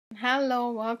Hello,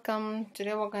 welcome.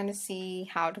 Today we're going to see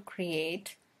how to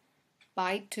create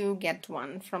buy two get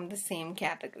one from the same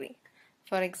category.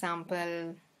 For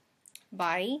example,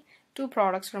 buy two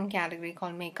products from category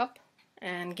called makeup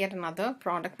and get another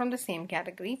product from the same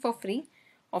category for free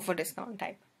or for discount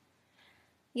type.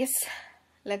 Yes,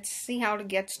 let's see how to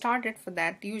get started. For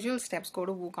that, usual steps: go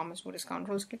to WooCommerce for discount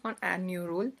rules, click on add new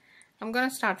rule. I'm going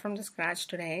to start from the scratch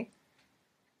today.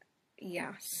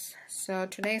 Yes, so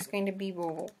today is going to be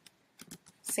BOGO.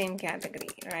 Same category,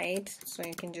 right? So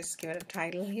you can just give it a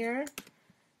title here,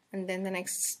 and then the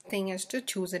next thing is to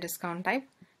choose a discount type,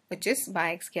 which is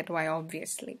buy X get Y,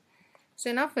 obviously. So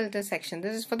in our filter section,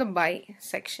 this is for the buy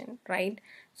section, right?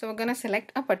 So we're gonna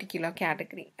select a particular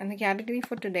category, and the category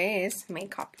for today is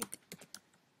makeup.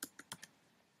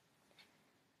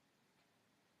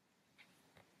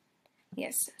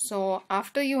 Yes, so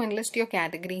after you enlist your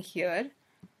category here,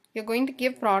 you're going to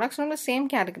give products from the same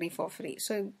category for free.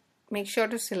 So make sure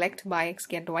to select buy X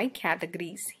get Y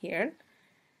categories here,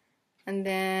 and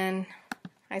then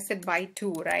I said buy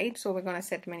two, right? So we're gonna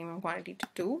set minimum quantity to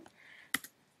 2,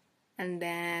 and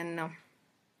then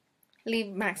leave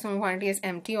maximum quantity as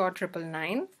empty or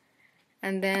 999,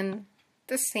 and then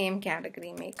the same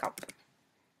category makeup,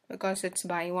 because it's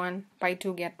buy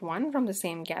two get one from the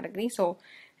same category. So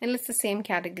enlist the same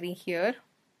category here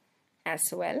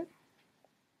as well,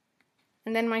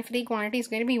 and then my free quantity is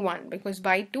going to be 1 because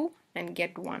buy 2 and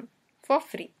get 1 for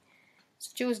free.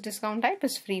 So choose discount type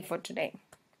is free for today.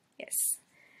 Yes.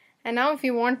 And now if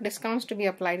you want discounts to be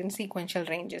applied in sequential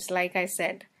ranges, like I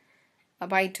said,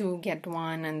 buy 2 get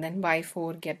 1, and then buy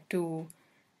 4 get 2,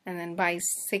 and then buy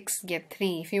 6 get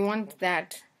 3. If you want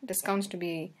that discounts to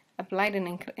be applied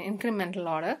in incremental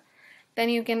order, then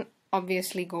you can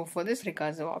obviously go for this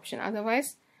recursive option.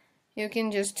 Otherwise, you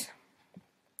can just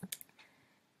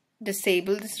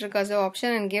disable this recursive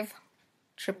option and give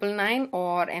 999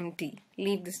 or empty.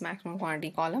 Leave this maximum quantity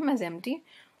column as empty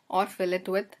or fill it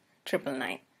with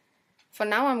 999. For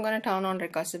now, I'm going to turn on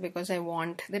recursive because I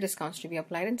want the discounts to be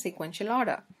applied in sequential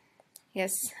order.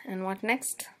 Yes, and what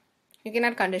next? You can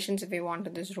add conditions if you want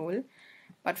to this rule,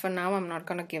 but for now I'm not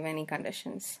going to give any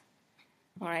conditions.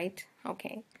 Alright,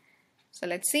 okay. So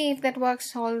let's see if that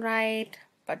works alright.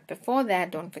 But before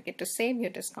that, don't forget to save your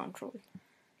discount rule.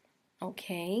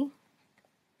 Okay.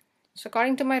 So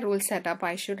according to my rule setup,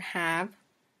 I should have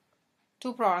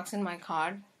 2 products in my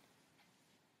cart,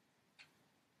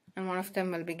 and one of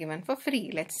them will be given for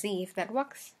free. Let's see if that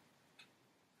works.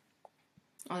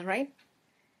 Alright.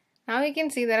 Now you can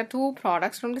see there are 2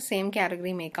 products from the same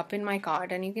category makeup in my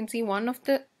cart, and you can see one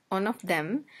of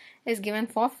them is given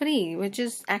for free, which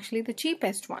is actually the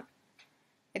cheapest one.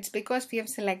 It's because we have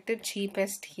selected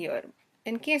cheapest here.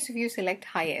 In case if you select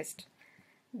highest,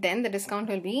 then the discount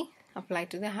will be applied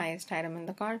to the highest item in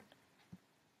the cart.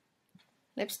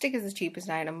 Lipstick is the cheapest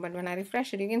item, but when I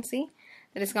refresh it, you can see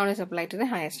the discount is applied to the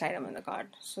highest item in the cart.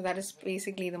 So that is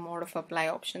basically the mode of apply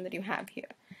option that you have here.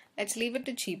 Let's leave it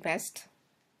to cheapest,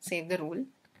 save the rule,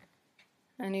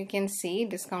 and you can see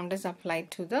discount is applied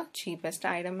to the cheapest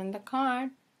item in the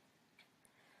cart.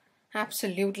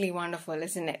 Absolutely wonderful,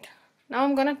 isn't it? Now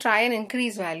I'm going to try and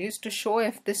increase values to show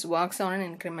if this works on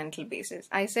an incremental basis.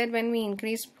 I said when we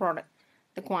increase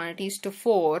the quantities to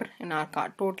 4 in our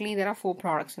cart. Totally there are 4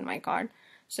 products in my cart.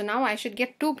 So now I should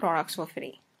get 2 products for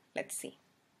free. Let's see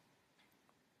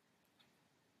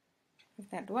if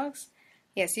that works.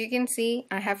 Yes, you can see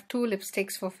I have 2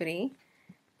 lipsticks for free,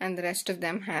 and the rest of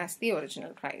them has the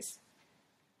original price.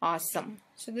 Awesome.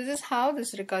 So this is how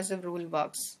this recursive rule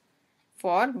works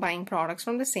for buying products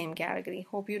from the same category.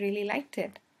 Hope you really liked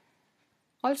it.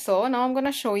 Also, now I'm going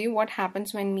to show you what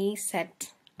happens when we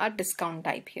set a discount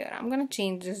type here. I'm going to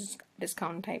change this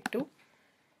discount type to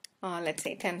let's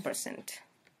say 10%,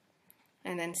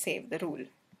 and then save the rule.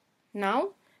 Now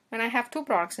when I have 2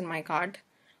 products in my cart,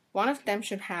 one of them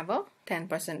should have a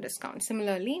 10% discount.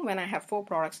 Similarly, when I have 4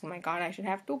 products in my cart, I should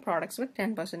have 2 products with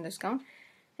 10% discount,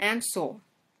 and so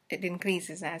it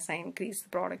increases as I increase the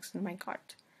products in my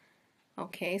cart.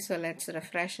 Okay, so let's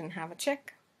refresh and have a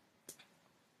check.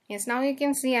 Yes, now you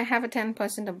can see I have a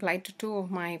 10% applied to 2 of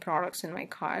my products in my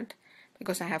cart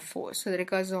because I have 4. So the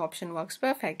recursive option works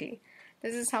perfectly.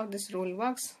 This is how this rule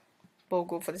works.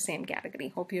 BOGO for the same category.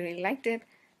 Hope you really liked it.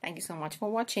 Thank you so much for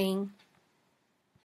watching.